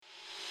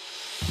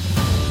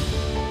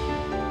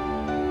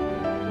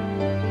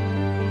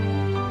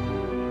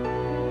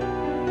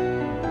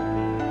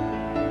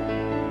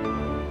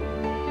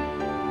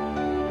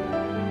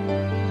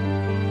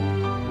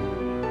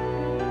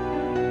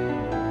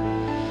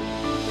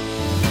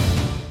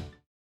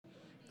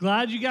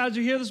Glad you guys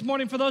are here this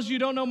morning. For those of you who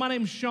don't know, my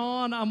name's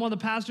Sean. I'm one of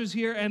the pastors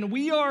here, and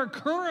we are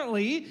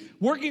currently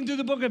working through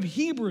the book of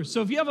Hebrews.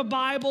 So if you have a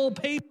Bible,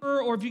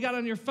 paper, or if you got it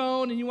on your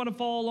phone and you want to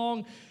follow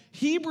along,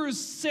 Hebrews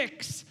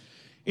 6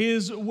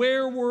 is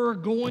where we're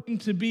going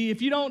to be.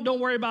 If you don't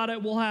worry about it.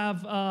 We'll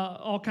have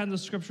all kinds of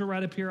scripture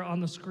right up here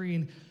on the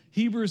screen.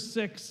 Hebrews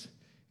 6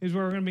 is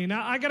where we're going to be.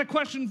 Now, I got a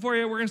question for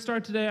you. We're going to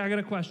start today. I got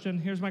a question.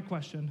 Here's my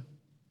question,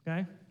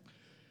 okay?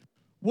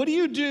 What do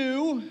you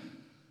do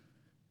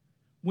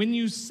when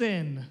you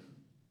sin?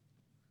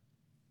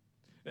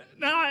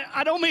 Now,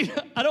 I don't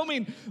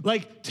mean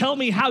like tell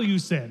me how you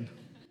sin,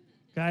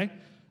 okay?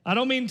 I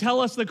don't mean tell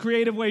us the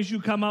creative ways you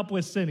come up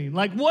with sinning.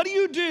 Like, what do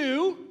you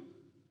do?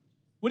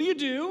 What do you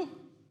do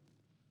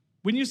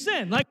when you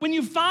sin? Like when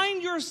you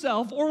find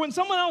yourself, or when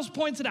someone else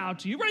points it out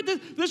to you, right?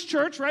 This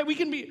church, right? We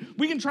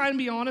can try and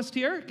be honest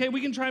here, okay? We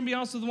can try and be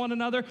honest with one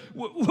another.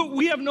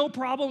 We have no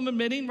problem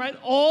admitting, right?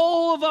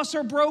 All of us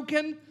are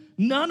broken.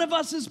 None of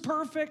us is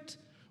perfect.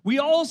 We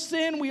all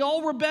sin, we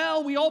all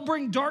rebel, we all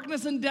bring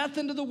darkness and death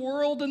into the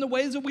world in the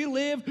ways that we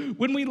live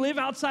when we live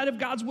outside of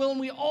God's will,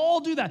 and we all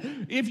do that.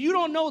 If you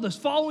don't know this,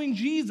 following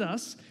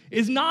Jesus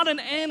is not an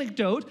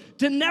anecdote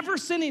to never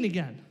sinning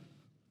again,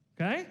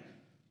 okay?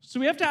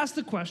 So we have to ask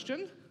the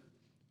question,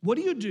 what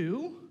do you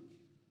do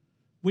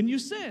when you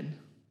sin?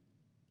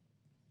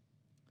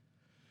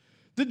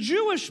 The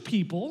Jewish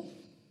people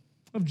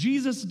of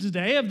Jesus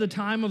today, of the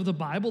time of the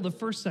Bible, the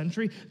first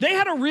century, they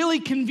had a really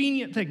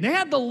convenient thing. They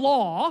had the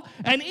law,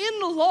 and in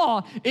the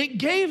law, it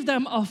gave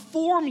them a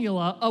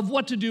formula of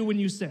what to do when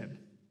you sin.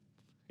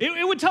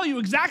 It would tell you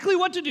exactly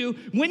what to do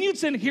when you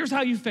sin. Here's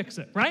how you fix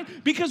it, right?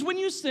 Because when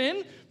you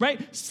sin, right,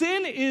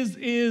 sin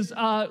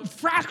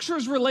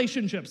fractures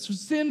relationships. So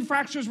sin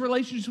fractures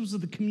relationships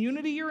with the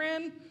community you're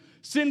in.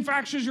 Sin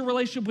fractures your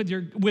relationship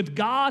with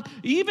God.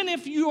 Even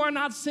if you are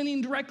not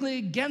sinning directly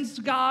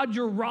against God,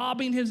 you're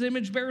robbing his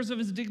image bearers of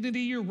his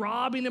dignity. You're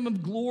robbing him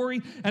of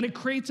glory, and it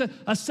creates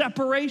a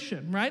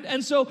separation, right?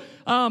 And so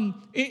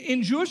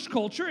in Jewish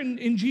culture,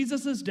 in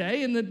Jesus'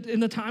 day, in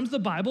the times of the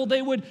Bible,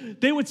 they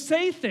would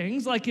say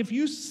things like, if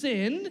you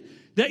sinned,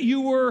 that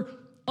you were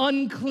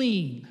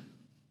unclean,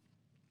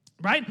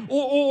 right?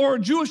 Or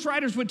Jewish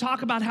writers would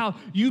talk about how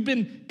you've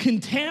been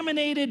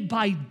contaminated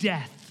by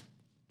death.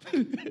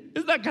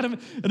 Isn't that kind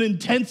of an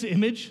intense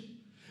image?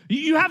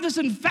 You have this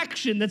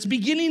infection that's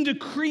beginning to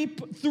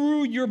creep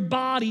through your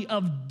body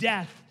of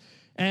death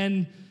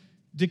and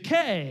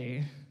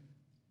decay.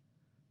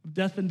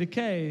 Death and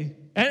decay.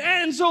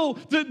 And so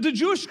the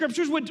Jewish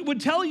scriptures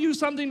would tell you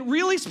something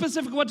really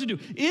specific what to do.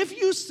 If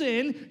you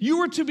sin, you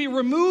were to be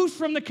removed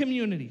from the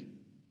community.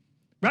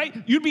 Right?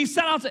 You'd be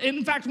set out.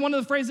 In fact, one of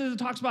the phrases it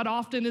talks about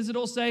often is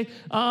it'll say,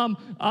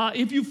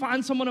 if you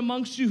find someone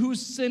amongst you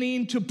who's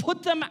sinning, to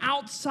put them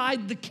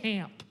outside the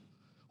camp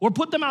or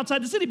put them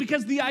outside the city,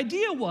 because the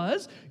idea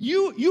was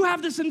you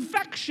have this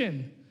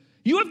infection.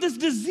 You have this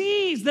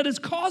disease that is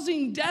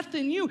causing death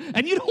in you,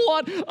 and you don't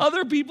want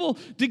other people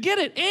to get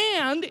it.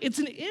 And it's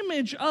an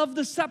image of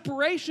the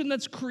separation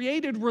that's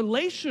created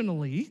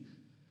relationally,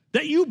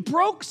 that you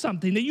broke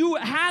something, that you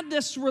had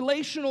this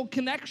relational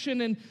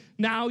connection, and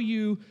now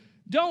you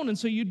don't, and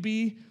so you'd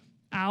be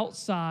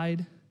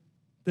outside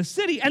the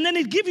city. And then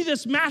it'd give you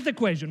this math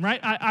equation, right?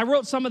 I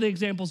wrote some of the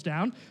examples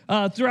down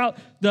throughout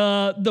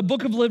the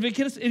book of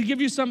Leviticus. It'd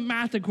give you some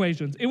math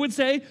equations. It would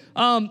say,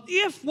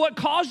 if what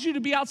caused you to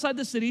be outside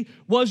the city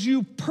was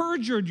you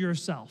perjured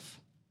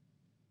yourself,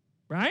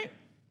 right?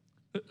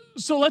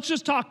 So let's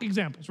just talk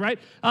examples, right?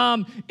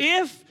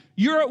 If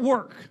you're at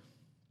work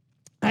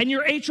and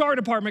your HR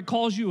department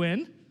calls you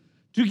in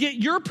to get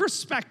your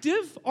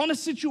perspective on a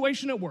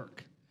situation at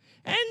work,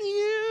 and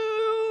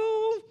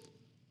you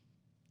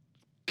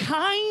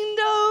kind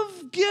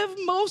of give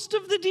most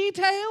of the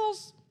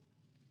details,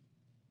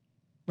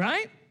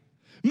 right?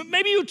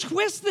 Maybe you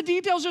twist the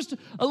details just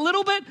a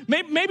little bit.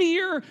 Maybe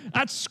you're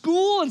at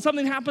school and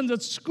something happens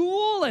at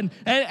school, and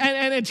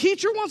a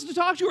teacher wants to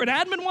talk to you, or an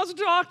admin wants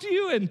to talk to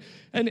you,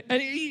 and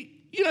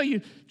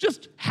you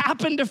just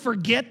happen to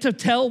forget to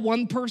tell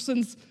one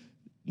person's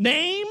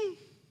name.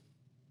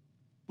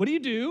 What do you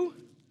do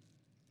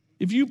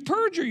if you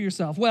perjure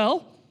yourself?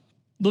 Well,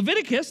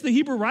 Leviticus, the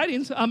Hebrew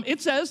writings, it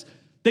says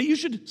that you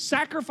should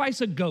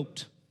sacrifice a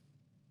goat.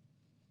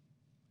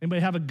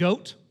 Anybody have a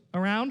goat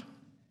around?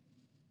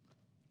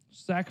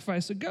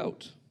 Sacrifice a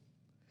goat.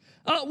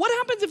 What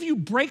happens if you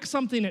break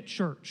something at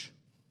church?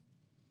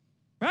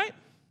 Right?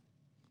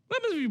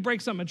 What happens if you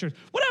break something at church?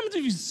 What happens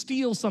if you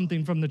steal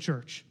something from the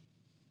church?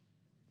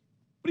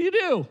 What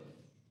do?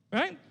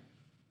 Right?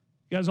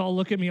 You guys all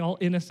look at me all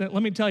innocent.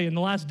 Let me tell you, in the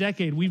last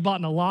decade, we've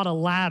bought a lot of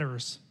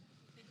ladders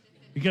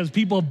because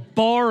people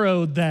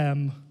borrowed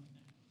them,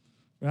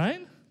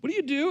 right? What do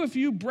you do if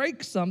you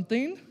break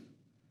something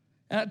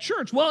at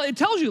church? Well, it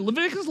tells you,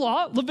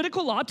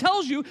 Levitical law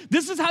tells you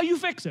this is how you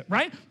fix it,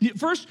 right?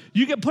 First,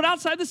 you get put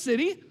outside the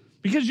city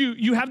because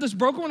you have this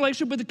broken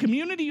relationship with the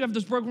community, you have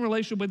this broken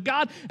relationship with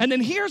God, and then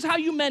here's how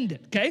you mend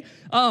it, okay?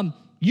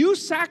 You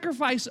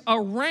sacrifice a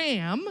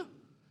ram,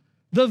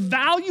 the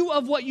value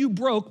of what you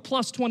broke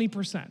plus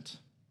 20%,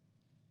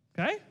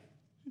 okay?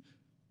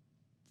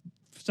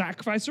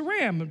 Sacrifice a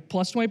ram,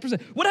 plus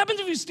 20%. What happens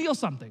if you steal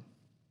something?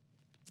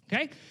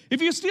 Okay?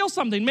 If you steal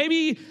something,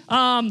 maybe,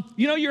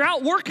 you're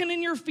out working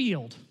in your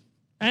field,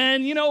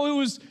 and, it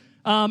was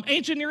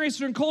ancient Near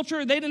Eastern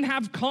culture. They didn't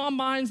have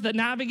combines that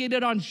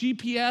navigated on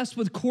GPS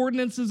with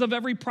coordinates of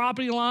every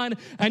property line,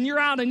 and you're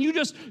out, and you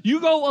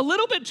go a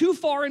little bit too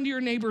far into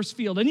your neighbor's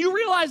field, and you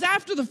realize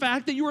after the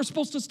fact that you were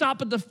supposed to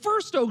stop at the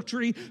first oak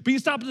tree, but you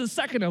stopped at the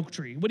second oak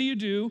tree. What do you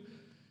do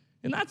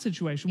in that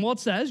situation? Well, it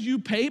says you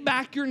pay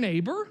back your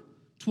neighbor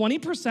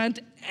 20%,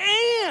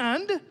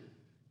 and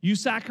you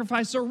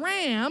sacrifice a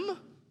ram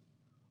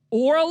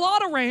or a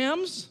lot of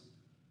rams,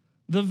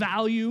 the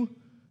value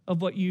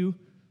of what you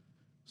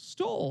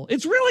stole.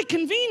 It's really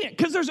convenient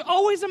because there's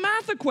always a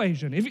math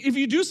equation. If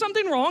you do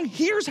something wrong,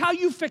 here's how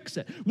you fix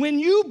it. When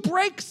you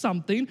break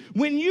something,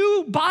 when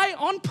you buy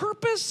on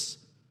purpose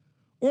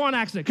or on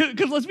accident,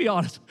 because let's be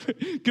honest,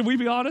 can we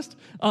be honest?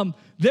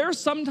 There's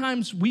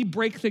sometimes we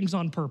break things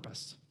on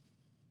purpose,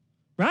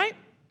 right?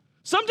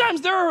 Sometimes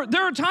there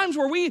are times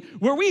where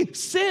we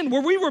sin,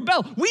 where we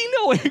rebel. We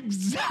know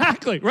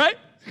exactly, right?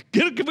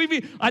 Can we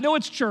be? I know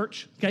it's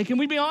church, okay? Can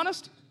we be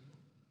honest?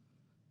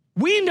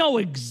 We know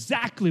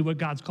exactly what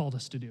God's called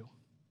us to do,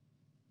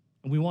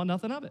 and we want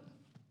nothing of it.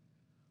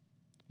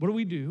 What do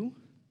we do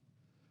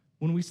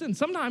when we sin?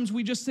 Sometimes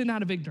we just sin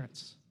out of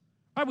ignorance.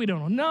 Right? We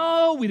don't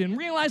know, we didn't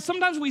realize.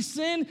 Sometimes we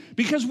sin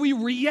because we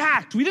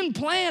react. We didn't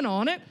plan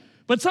on it,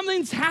 but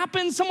something's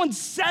happened. Someone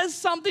says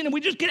something, and we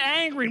just get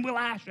angry, and we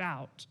lash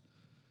out.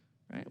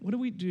 Right? What do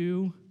we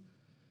do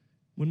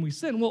when we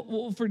sin?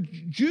 Well, for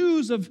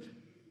Jews of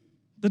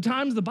the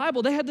times of the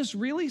Bible, they had this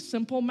really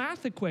simple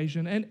math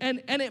equation, and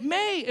it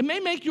may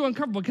make you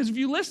uncomfortable, because if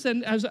you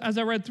listen, as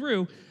I read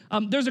through,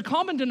 there's a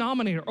common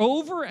denominator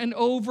over and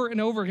over and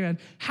over again,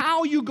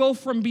 how you go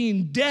from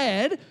being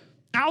dead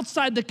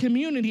outside the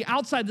community,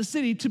 outside the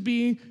city, to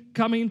being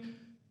coming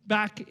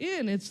back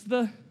in. It's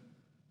the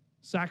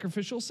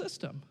sacrificial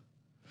system.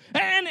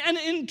 And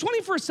in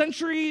 21st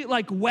century,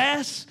 like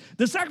West,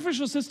 the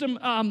sacrificial system,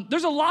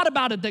 there's a lot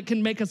about it that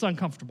can make us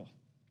uncomfortable.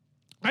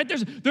 Right?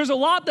 There's a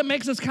lot that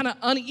makes us kind of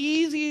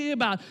uneasy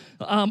about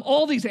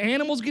all these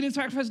animals getting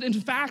sacrificed. In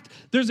fact,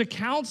 there's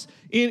accounts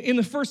in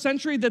the first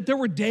century that there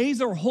were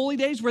holy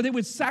days, where they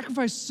would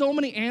sacrifice so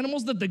many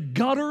animals that the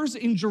gutters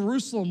in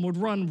Jerusalem would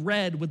run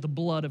red with the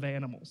blood of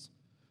animals.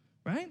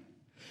 Right?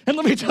 And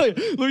let me tell you,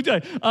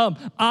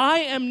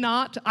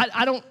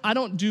 I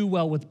don't do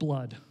well with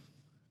blood.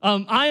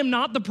 I am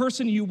not the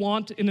person you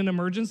want in an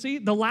emergency.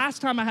 The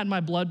last time I had my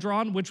blood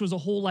drawn, which was a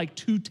whole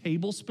 2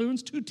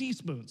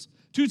 teaspoons.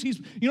 You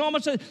know how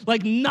much?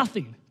 Like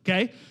nothing,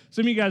 okay?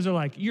 Some of you guys are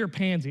like, you're a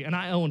pansy, and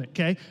I own it,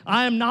 okay?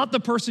 I am not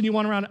the person you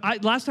want around.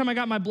 Last time I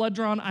got my blood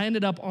drawn, I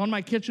ended up on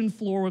my kitchen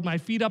floor with my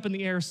feet up in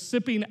the air,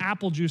 sipping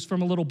apple juice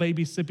from a little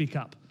baby sippy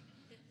cup,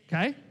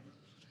 okay?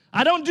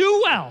 I don't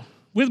do well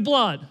with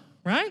blood,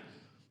 right?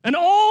 And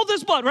all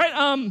this blood,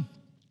 right?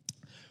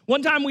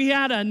 One time we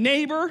had a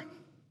neighbor,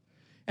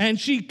 and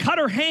she cut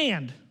her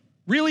hand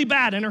really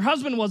bad, and her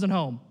husband wasn't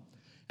home.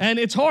 And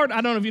it's hard,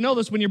 I don't know if you know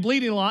this, when you're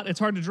bleeding a lot, it's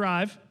hard to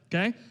drive,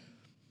 okay?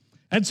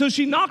 And so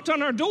she knocked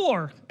on our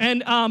door,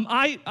 and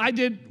I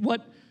did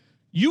what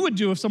you would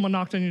do if someone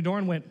knocked on your door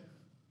and went,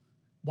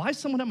 why is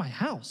someone at my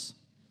house,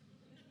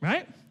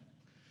 right?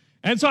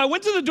 And so I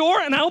went to the door,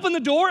 and I opened the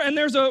door, and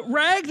there's a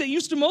rag that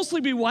used to mostly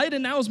be white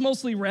and now is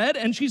mostly red,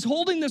 and she's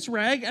holding this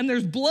rag, and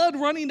there's blood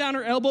running down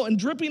her elbow and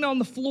dripping on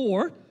the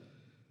floor.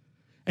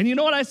 And you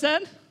know what I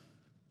said?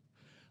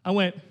 I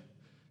went,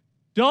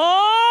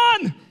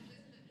 Dawn!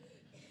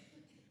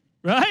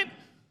 Right?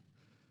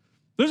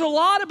 There's a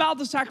lot about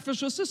the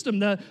sacrificial system,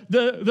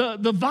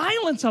 the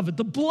violence of it,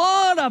 the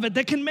blood of it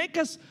that can make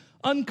us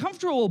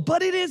uncomfortable,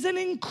 but it is an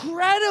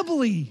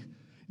incredibly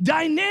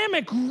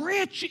dynamic,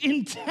 rich,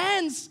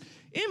 intense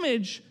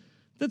image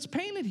that's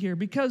painted here,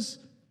 because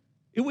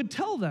it would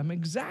tell them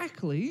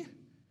exactly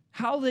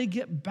how they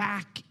get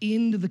back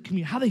into the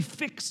community, how they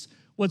fix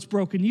what's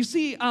broken. You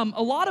see, a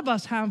lot of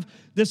us have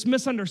this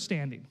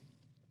misunderstanding.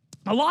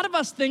 A lot of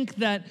us think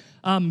that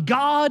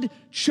God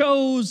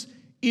chose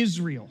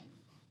Israel,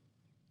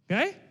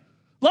 okay?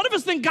 A lot of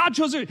us think God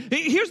chose Israel.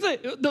 Here's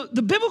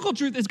the biblical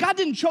truth is God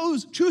didn't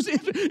choose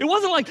it.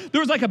 Wasn't like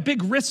there was like a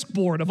big risk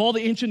board of all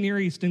the ancient Near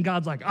East, and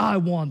God's like, I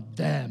want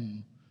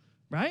them,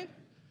 right?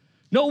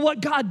 No,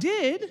 what God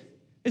did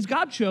is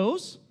God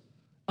chose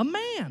a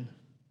man.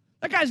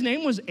 That guy's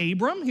name was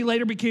Abram. He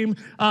later became,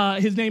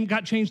 his name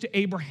got changed to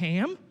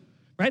Abraham,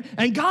 right?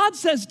 And God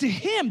says to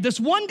him, this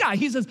one guy,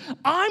 he says,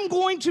 I'm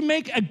going to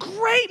make a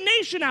great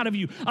nation out of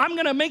you. I'm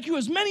going to make you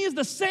as many as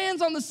the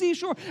sands on the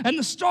seashore and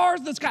the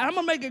stars in the sky. I'm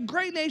going to make a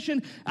great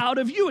nation out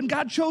of you. And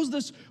God chose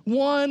this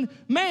one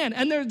man.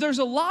 And there's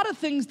a lot of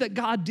things that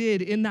God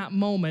did in that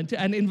moment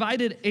and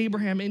invited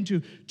Abraham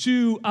into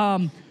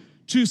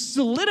to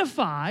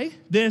solidify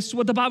this,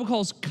 what the Bible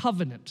calls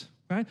covenant.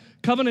 Right?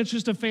 Covenant's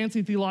just a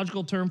fancy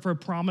theological term for a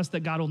promise that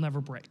God will never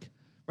break,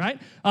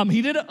 right?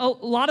 He did a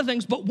lot of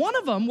things, but one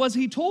of them was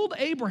he told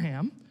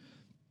Abraham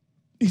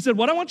he said,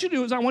 what I want you to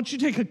do is I want you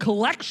to take a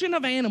collection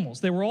of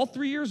animals. They were all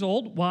 3 years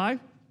old. Why?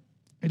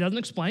 He doesn't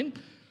explain.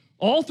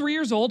 All 3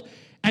 years old,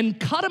 and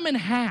cut them in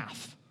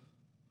half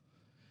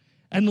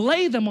and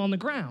lay them on the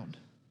ground,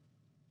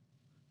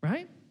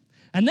 right?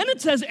 And then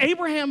it says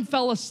Abraham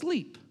fell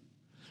asleep.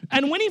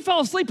 And when he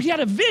fell asleep, he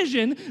had a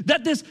vision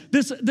that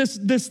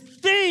this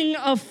thing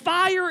of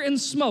fire and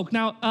smoke.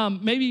 Now,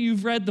 maybe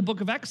you've read the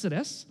book of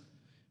Exodus,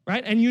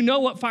 right? And you know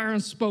what fire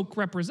and smoke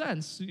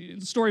represents.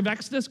 The story of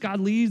Exodus, God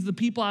leads the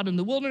people out in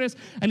the wilderness,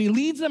 and he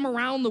leads them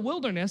around the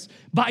wilderness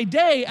by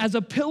day as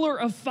a pillar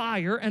of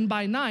fire, and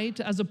by night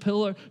as a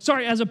pillar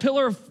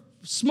of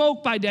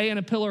smoke by day and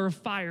a pillar of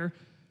fire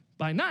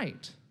by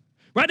night.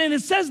 Right, and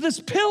it says this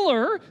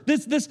pillar,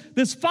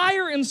 this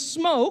fire and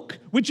smoke,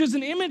 which is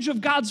an image of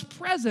God's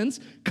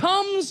presence,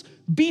 comes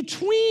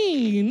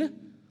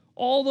between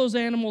all those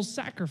animals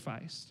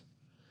sacrificed.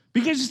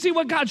 Because you see,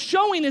 what God's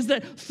showing is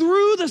that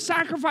through the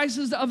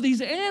sacrifices of these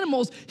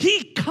animals,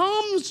 he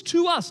comes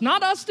to us,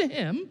 not us to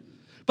him,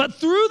 but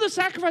through the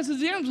sacrifices of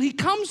the animals, he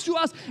comes to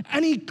us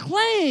and he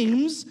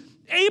claims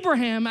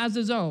Abraham as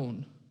his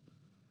own.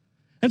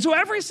 And so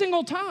every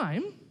single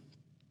time,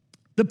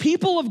 the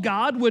people of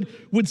God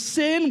would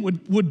sin,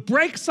 would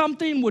break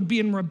something, would be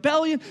in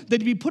rebellion,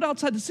 they'd be put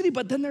outside the city,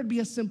 but then there'd be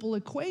a simple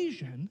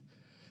equation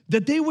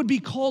that they would be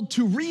called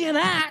to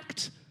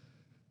reenact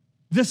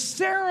the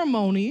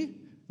ceremony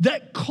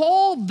that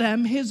called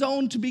them his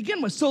own to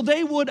begin with. So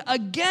they would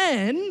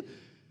again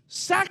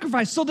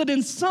sacrifice, so that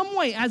in some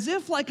way, as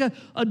if like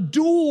a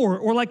door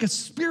or like a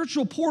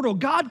spiritual portal,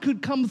 God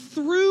could come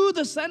through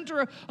the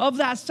center of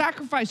that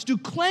sacrifice to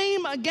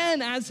claim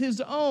again as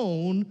his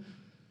own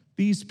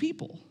these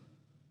people.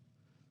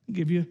 I'll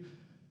give you a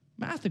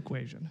math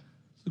equation.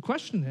 The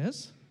question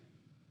is,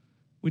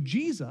 with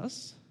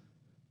Jesus,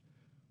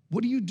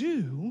 what do you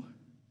do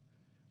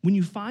when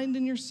you find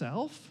in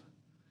yourself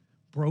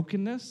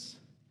brokenness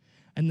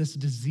and this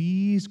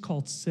disease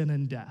called sin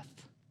and death?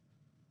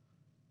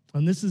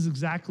 And this is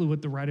exactly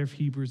what the writer of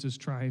Hebrews is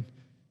trying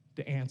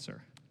to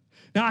answer.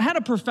 Now, I had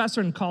a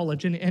professor in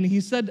college, and he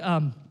said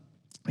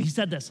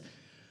this.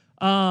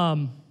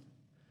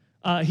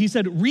 He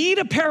said, read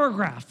a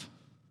paragraph,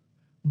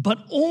 but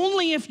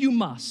only if you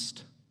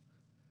must.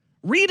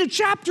 Read a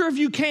chapter if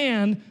you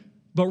can,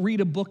 but read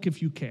a book if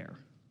you care.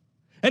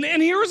 And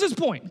here's his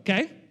point,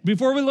 okay?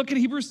 Before we look at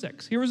Hebrews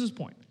 6, here's his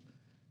point,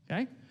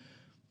 okay?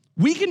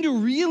 We can do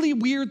really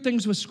weird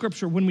things with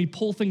Scripture when we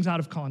pull things out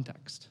of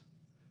context.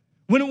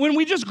 When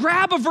we just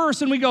grab a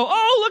verse and we go,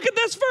 oh, look at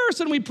this verse,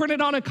 and we print it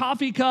on a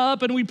coffee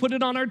cup and we put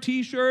it on our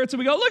t-shirts and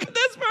we go, look at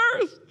this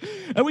verse.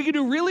 And we can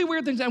do really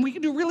weird things and we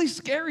can do really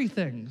scary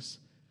things.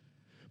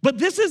 But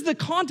this is the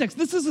context.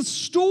 This is a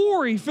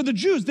story for the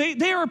Jews.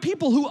 They are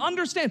people who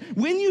understand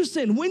when you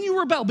sin, when you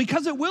rebel,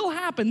 because it will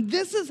happen,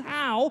 this is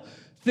how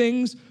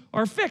things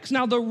are fixed.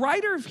 Now, the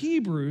writer of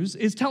Hebrews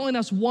is telling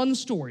us one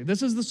story.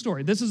 This is the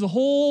story. This is a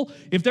whole,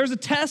 if there's a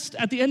test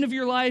at the end of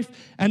your life,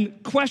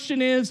 and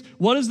question is,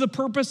 what is the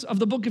purpose of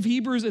the book of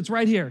Hebrews? It's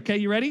right here. Okay,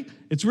 you ready?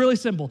 It's really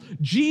simple.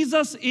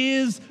 Jesus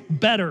is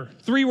better.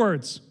 3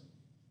 words.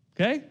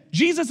 Okay?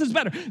 Jesus is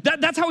better.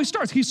 That's how he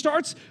starts. He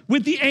starts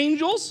with the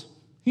angels.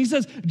 He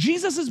says,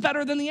 Jesus is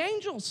better than the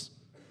angels.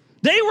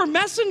 They were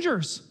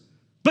messengers.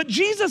 But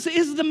Jesus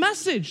is the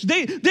message.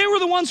 They were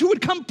the ones who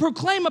would come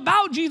proclaim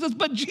about Jesus,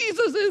 but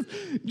Jesus is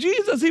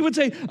Jesus. He would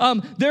say,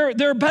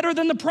 they're better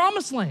than the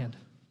promised land.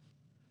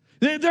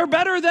 They're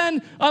better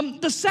than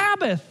the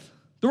Sabbath,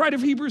 the writer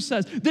of Hebrews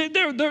says. They're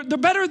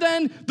better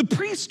than the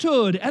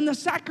priesthood and the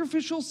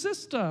sacrificial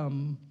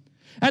system.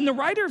 And the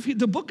writer of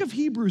the book of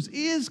Hebrews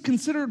is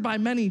considered by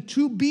many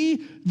to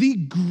be the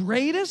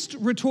greatest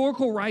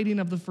rhetorical writing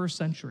of the first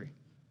century.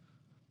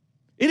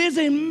 It is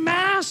a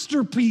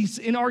masterpiece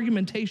in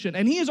argumentation,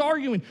 and he is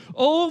arguing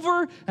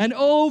over and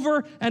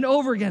over and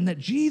over again that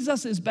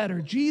Jesus is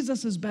better,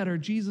 Jesus is better,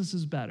 Jesus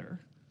is better.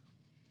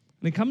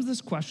 And it comes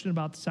this question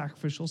about the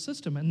sacrificial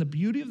system, and the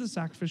beauty of the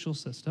sacrificial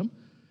system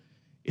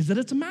is that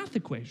it's a math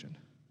equation.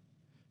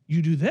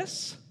 You do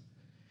this,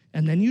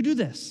 and then you do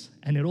this,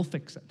 and it'll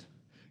fix it.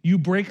 You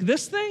break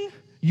this thing,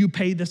 you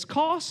pay this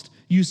cost,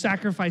 you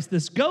sacrifice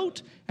this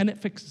goat, and it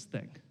fixes the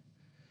thing.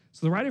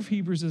 So the writer of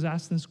Hebrews is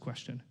asking this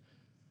question.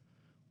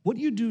 What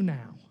do you do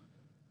now?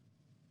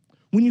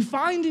 When you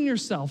find in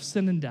yourself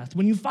sin and death,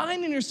 when you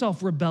find in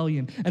yourself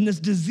rebellion and this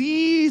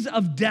disease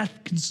of death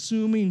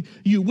consuming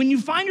you, when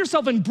you find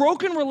yourself in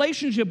broken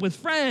relationship with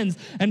friends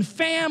and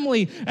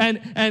family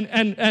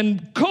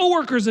and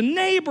coworkers and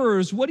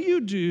neighbors, what do you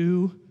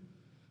do?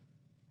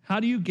 How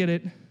do you get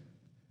it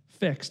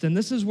fixed? And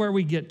this is where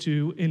we get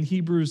to in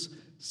Hebrews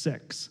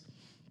 6.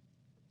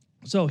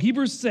 So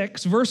Hebrews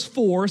 6, verse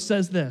 4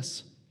 says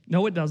this.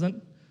 No, it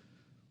doesn't.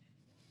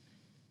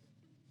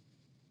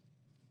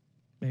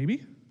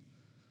 Maybe.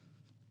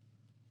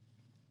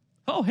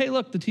 Oh, hey,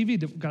 look, the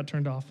TV got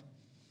turned off.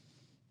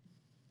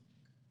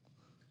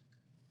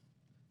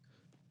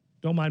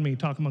 Don't mind me,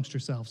 talk amongst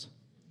yourselves.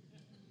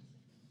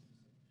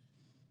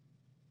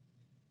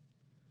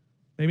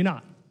 Maybe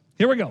not.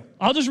 Here we go.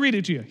 I'll just read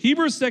it to you.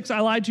 Hebrews 6, I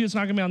lied to you, it's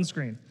not going to be on the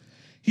screen.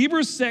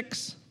 Hebrews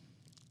 6,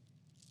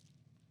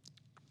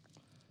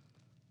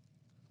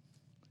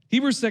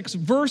 Hebrews 6,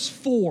 verse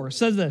 4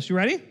 says this. You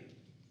ready?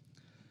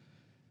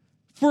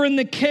 For in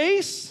the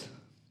case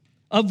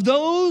of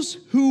those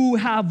who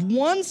have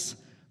once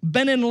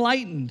been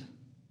enlightened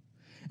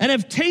and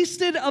have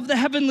tasted of the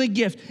heavenly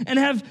gift and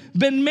have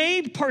been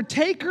made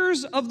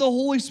partakers of the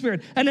Holy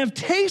Spirit and have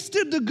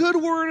tasted the good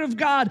word of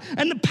God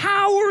and the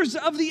powers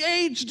of the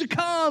age to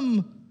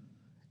come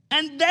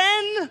and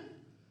then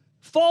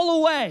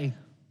fall away.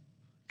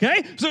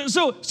 Okay?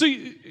 So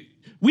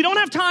we don't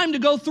have time to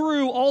go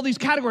through all these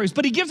categories,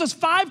 but he gives us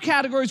 5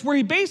 categories where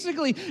he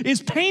basically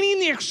is painting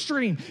the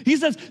extreme. He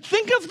says,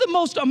 think of the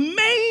most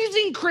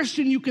amazing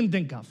Christian you can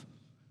think of,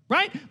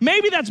 right?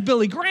 Maybe that's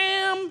Billy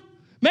Graham.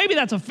 Maybe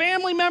that's a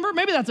family member.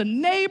 Maybe that's a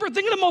neighbor.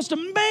 Think of the most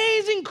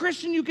amazing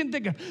Christian you can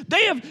think of.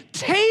 They have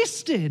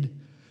tasted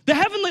the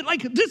heavenly,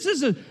 like this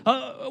is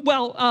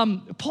Paul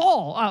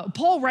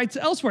writes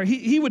elsewhere.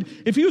 He would,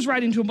 if he was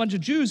writing to a bunch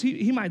of Jews,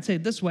 he might say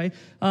it this way.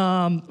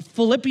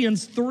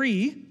 Philippians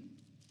 3,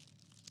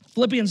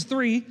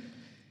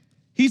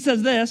 he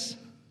says this.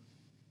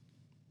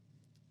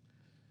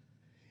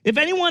 If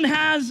anyone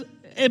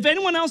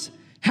else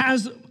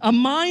has a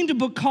mind to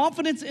put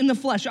confidence in the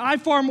flesh, I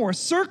far more,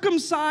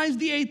 circumcised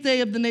the 8th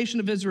day of the nation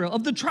of Israel,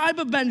 of the tribe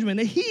of Benjamin,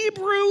 a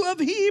Hebrew of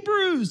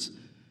Hebrews,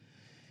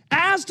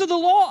 as to the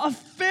law, a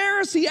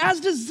Pharisee, as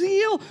to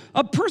zeal,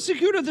 a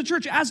persecutor of the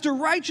church, as to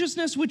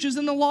righteousness which is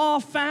in the law,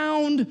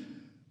 found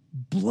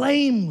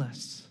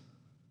blameless.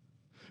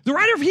 The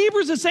writer of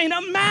Hebrews is saying,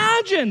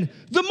 imagine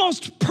the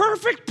most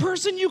perfect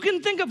person you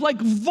can think of, like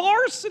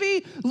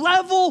varsity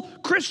level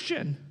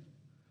Christian.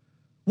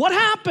 What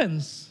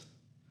happens?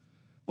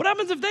 What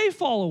happens if they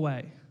fall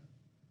away?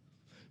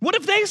 What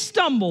if they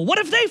stumble? What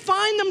if they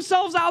find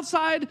themselves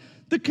outside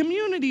the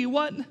community?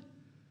 What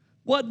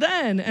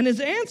then? And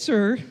his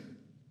answer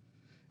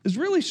is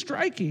really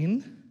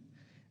striking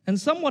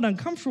and somewhat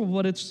uncomfortable,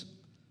 but it's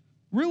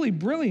really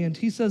brilliant.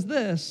 He says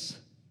this,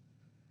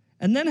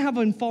 and then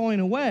having fallen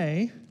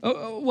away,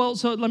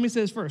 so let me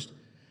say this first.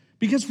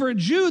 Because for a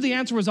Jew, the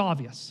answer was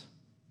obvious,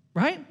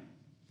 right?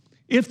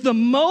 If the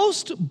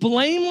most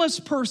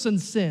blameless person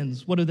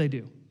sins, what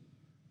do?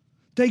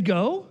 They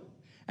go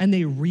and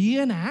they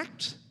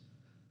reenact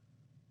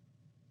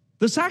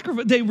the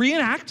sacrifice. They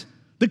reenact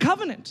the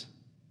covenant.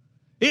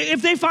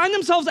 If they find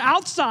themselves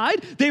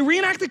outside, they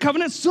reenact the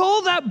covenant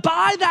so that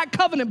by that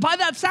covenant, by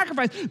that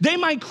sacrifice, they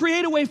might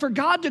create a way for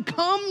God to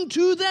come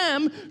to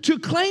them, to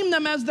claim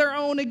them as their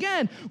own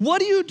again. What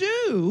do you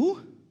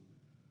do?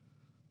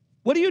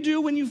 What do you do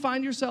when you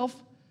find yourself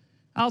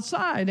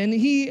outside? And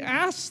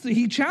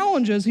he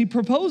challenges, he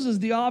proposes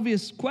the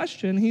obvious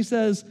question. He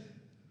says,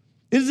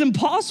 it is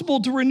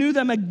impossible to renew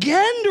them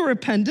again to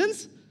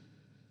repentance,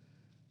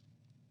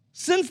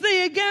 since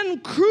they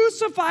again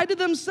crucified to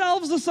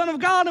themselves the Son of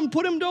God and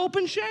put him to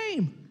open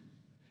shame.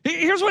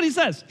 Here's what he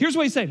says. Here's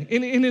what he's saying.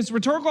 In his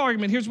rhetorical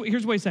argument, here's what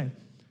he's saying.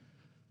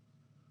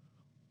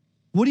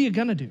 What are you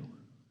going to do?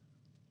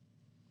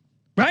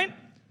 Right?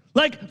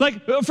 Like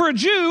for a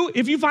Jew,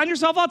 if you find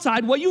yourself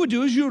outside, what you would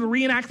do is you would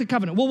reenact the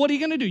covenant. Well, what are you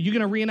going to do? You're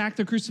going to reenact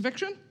the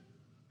crucifixion?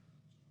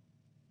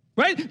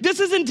 Right? This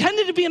is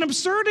intended to be an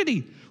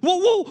absurdity.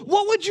 Well,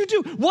 what would you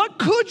do? What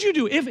could you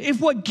do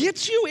if what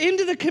gets you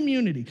into the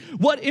community,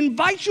 what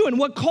invites you in,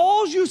 what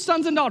calls you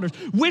sons and daughters,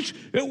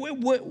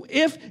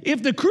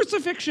 if the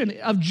crucifixion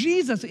of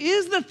Jesus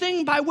is the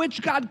thing by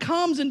which God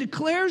comes and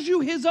declares you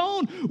his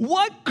own,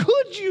 what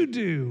could you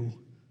do?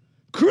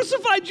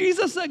 Crucify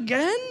Jesus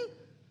again?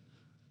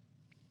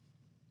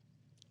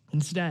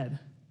 Instead,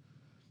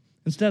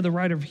 the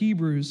writer of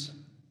Hebrews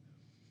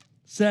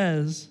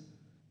says,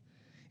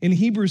 in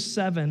Hebrews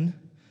 7,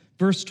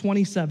 verse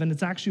 27,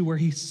 it's actually where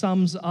he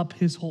sums up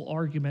his whole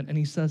argument, and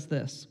he says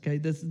this, okay?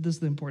 This is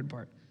the important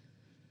part.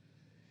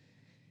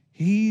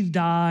 He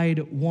died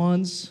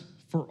once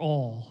for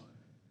all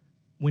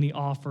when he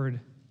offered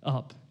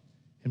up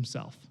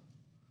himself.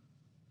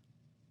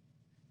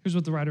 Here's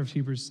what the writer of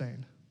Hebrews is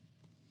saying.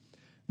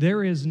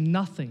 There is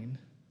nothing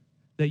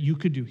that you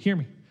could do. Hear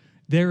me.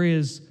 There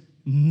is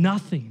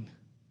nothing.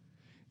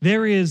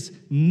 There is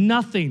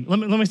nothing. Let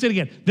me say it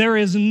again. There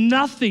is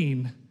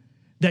nothing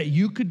that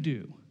you could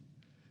do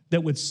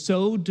that would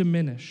so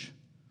diminish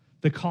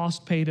the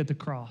cost paid at the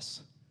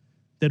cross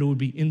that it would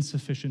be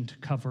insufficient to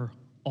cover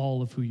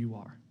all of who you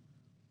are.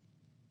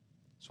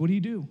 So what do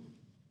you do?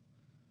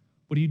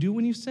 What do you do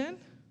when you sin?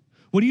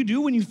 What do you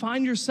do when you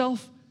find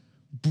yourself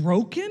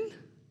broken?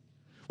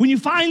 When you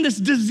find this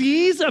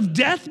disease of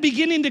death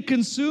beginning to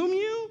consume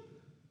you?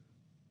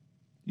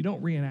 You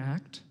don't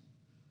reenact.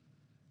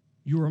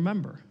 You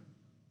remember.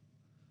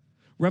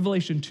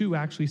 Revelation 2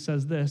 actually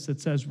says this.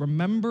 It says,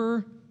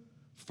 remember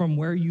from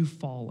where you've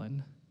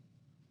fallen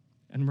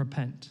and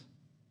repent.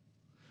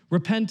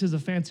 Repent is a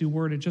fancy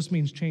word. It just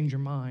means change your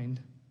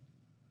mind.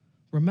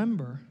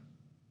 Remember.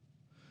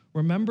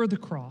 Remember the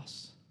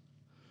cross.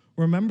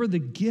 Remember the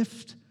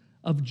gift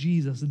of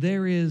Jesus.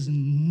 There is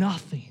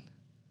nothing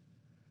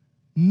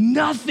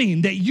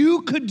that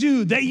you could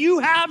do, that you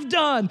have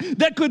done,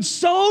 that could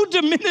so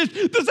diminish.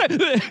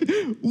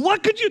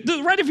 What could you,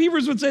 the writer of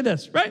Hebrews would say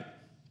this, right?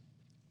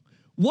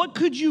 What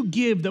could you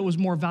give that was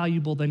more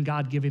valuable than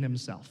God giving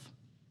himself?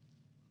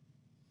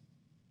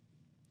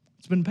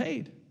 It's been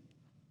paid.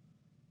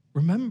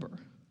 Remember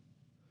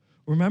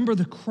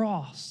the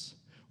cross.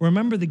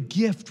 Remember the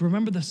gift.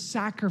 Remember the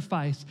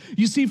sacrifice.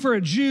 You see, for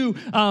a Jew,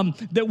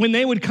 that when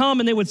they would come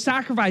and they would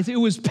sacrifice, it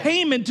was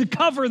payment to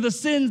cover the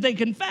sins they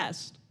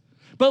confessed.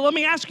 But let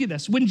me ask you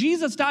this. When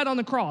Jesus died on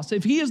the cross,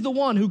 if he is the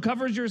one who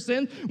covers your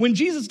sin, when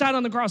Jesus died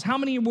on the cross, how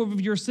many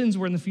of your sins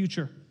were in the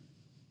future?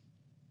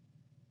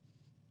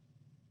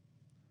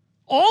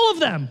 All of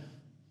them.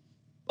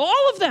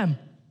 All of them.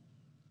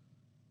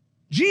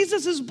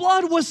 Jesus'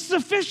 blood was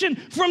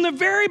sufficient from the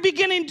very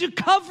beginning to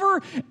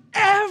cover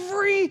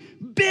every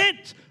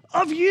bit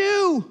of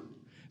you.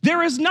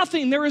 There is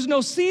nothing, there is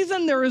no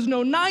season, there is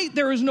no night,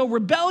 there is no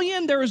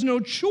rebellion, there is no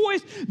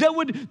choice that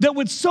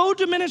would so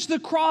diminish the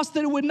cross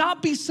that it would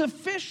not be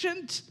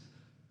sufficient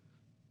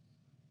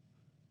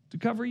to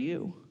cover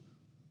you.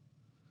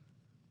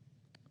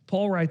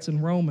 Paul writes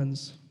in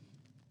Romans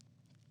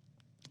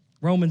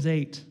 8,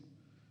 it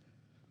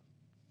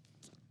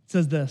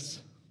says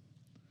this,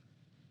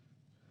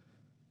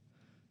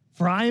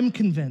 "For I am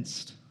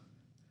convinced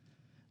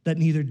that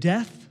neither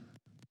death,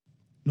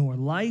 nor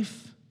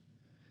life,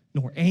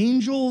 nor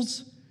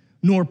angels,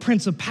 nor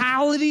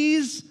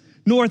principalities,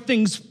 nor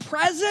things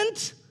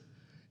present,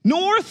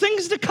 nor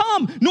things to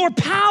come, nor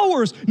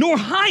powers, nor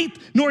height,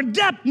 nor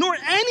depth, nor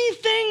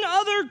any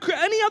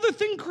other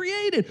thing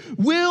created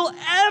will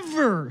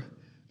ever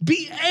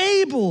be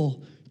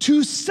able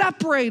to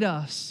separate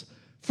us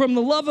from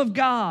the love of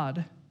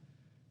God,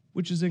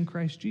 which is in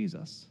Christ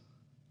Jesus."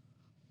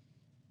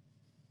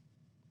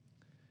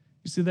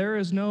 You see, there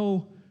is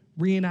no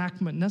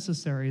reenactment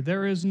necessary.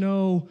 There is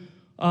no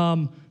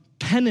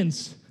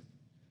penance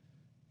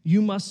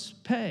you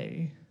must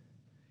pay.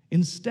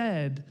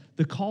 Instead,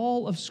 the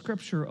call of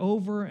Scripture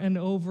over and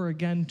over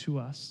again to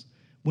us,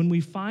 when we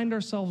find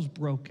ourselves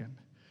broken,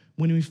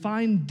 when we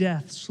find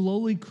death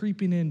slowly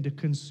creeping in to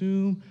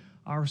consume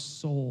our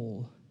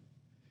soul,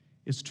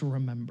 is to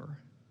remember.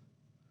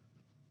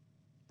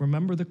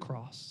 Remember the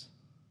cross.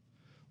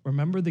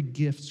 Remember the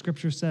gift.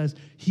 Scripture says,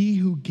 he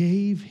who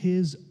gave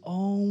his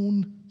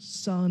own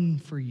son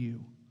for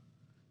you.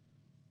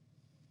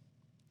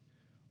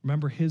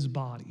 Remember his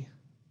body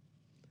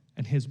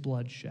and his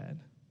blood shed.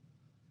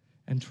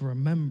 And to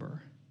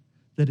remember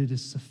that it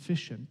is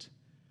sufficient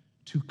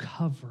to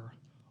cover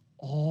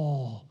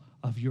all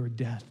of your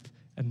death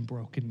and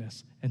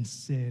brokenness and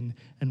sin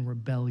and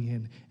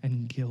rebellion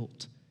and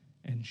guilt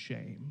and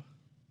shame.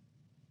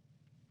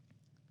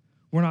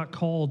 We're not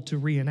called to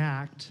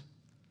reenact,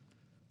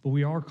 but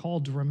we are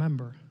called to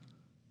remember.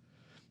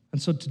 And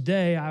so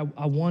today, I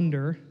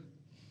wonder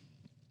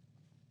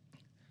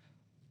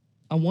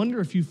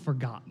if you've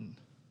forgotten.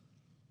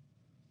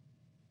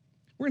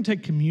 We're going to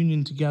take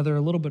communion together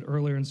a little bit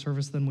earlier in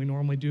service than we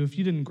normally do. If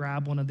you didn't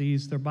grab one of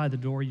these, they're by the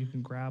door. You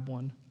can grab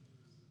one.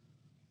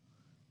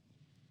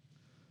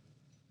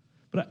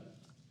 But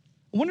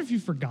I wonder if you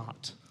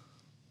forgot.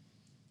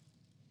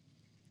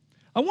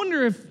 I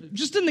wonder if,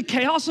 just in the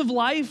chaos of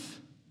life,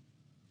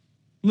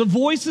 the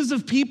voices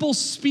of people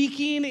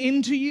speaking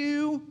into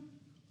you,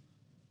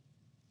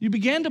 you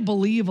began to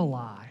believe a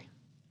lie.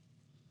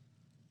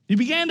 You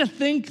began to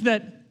think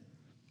that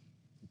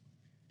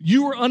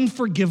you were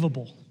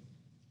unforgivable,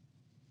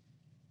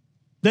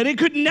 that it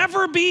could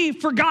never be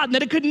forgotten,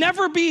 that it could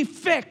never be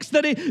fixed,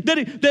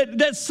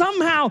 that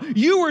somehow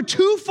you were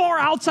too far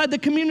outside the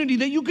community,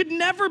 that you could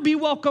never be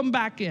welcomed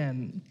back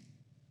in.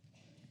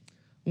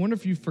 I wonder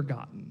if you've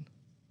forgotten.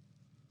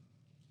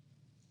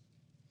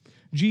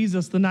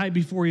 Jesus, the night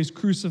before he was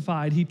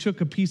crucified, he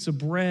took a piece of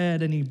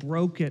bread and he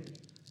broke it.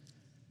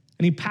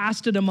 And he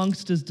passed it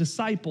amongst his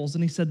disciples,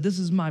 and he said, "This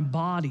is my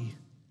body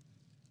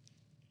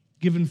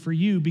given for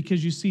you,"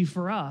 because you see,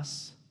 for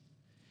us,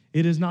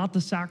 it is not the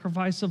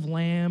sacrifice of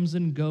lambs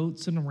and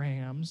goats and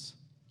rams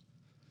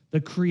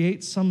that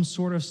creates some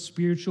sort of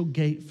spiritual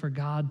gate for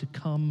God to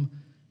come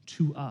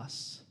to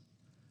us,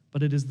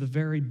 but it is the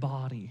very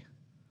body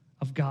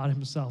of God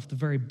himself, the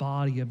very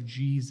body of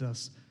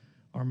Jesus,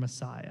 our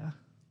Messiah.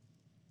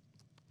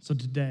 So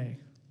today,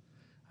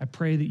 I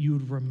pray that you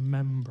would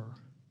remember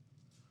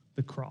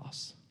the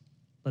cross.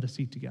 Let us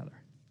eat together.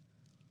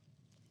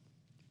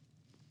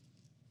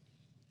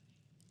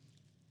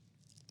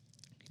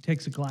 He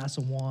takes a glass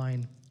of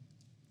wine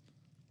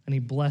and he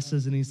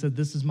blesses and he said,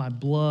 "This is my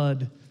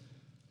blood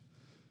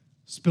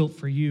spilt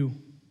for you."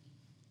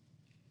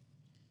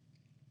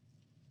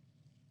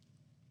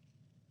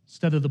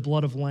 Instead of the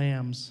blood of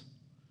lambs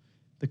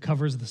that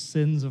covers the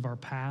sins of our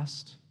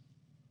past,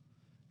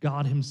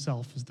 God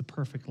himself is the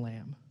perfect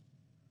lamb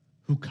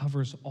who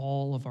covers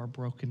all of our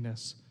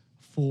brokenness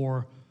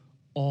for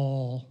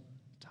all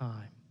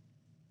time.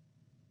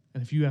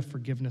 And if you have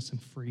forgiveness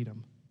and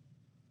freedom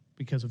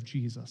because of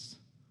Jesus,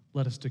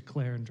 let us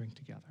declare and drink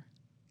together.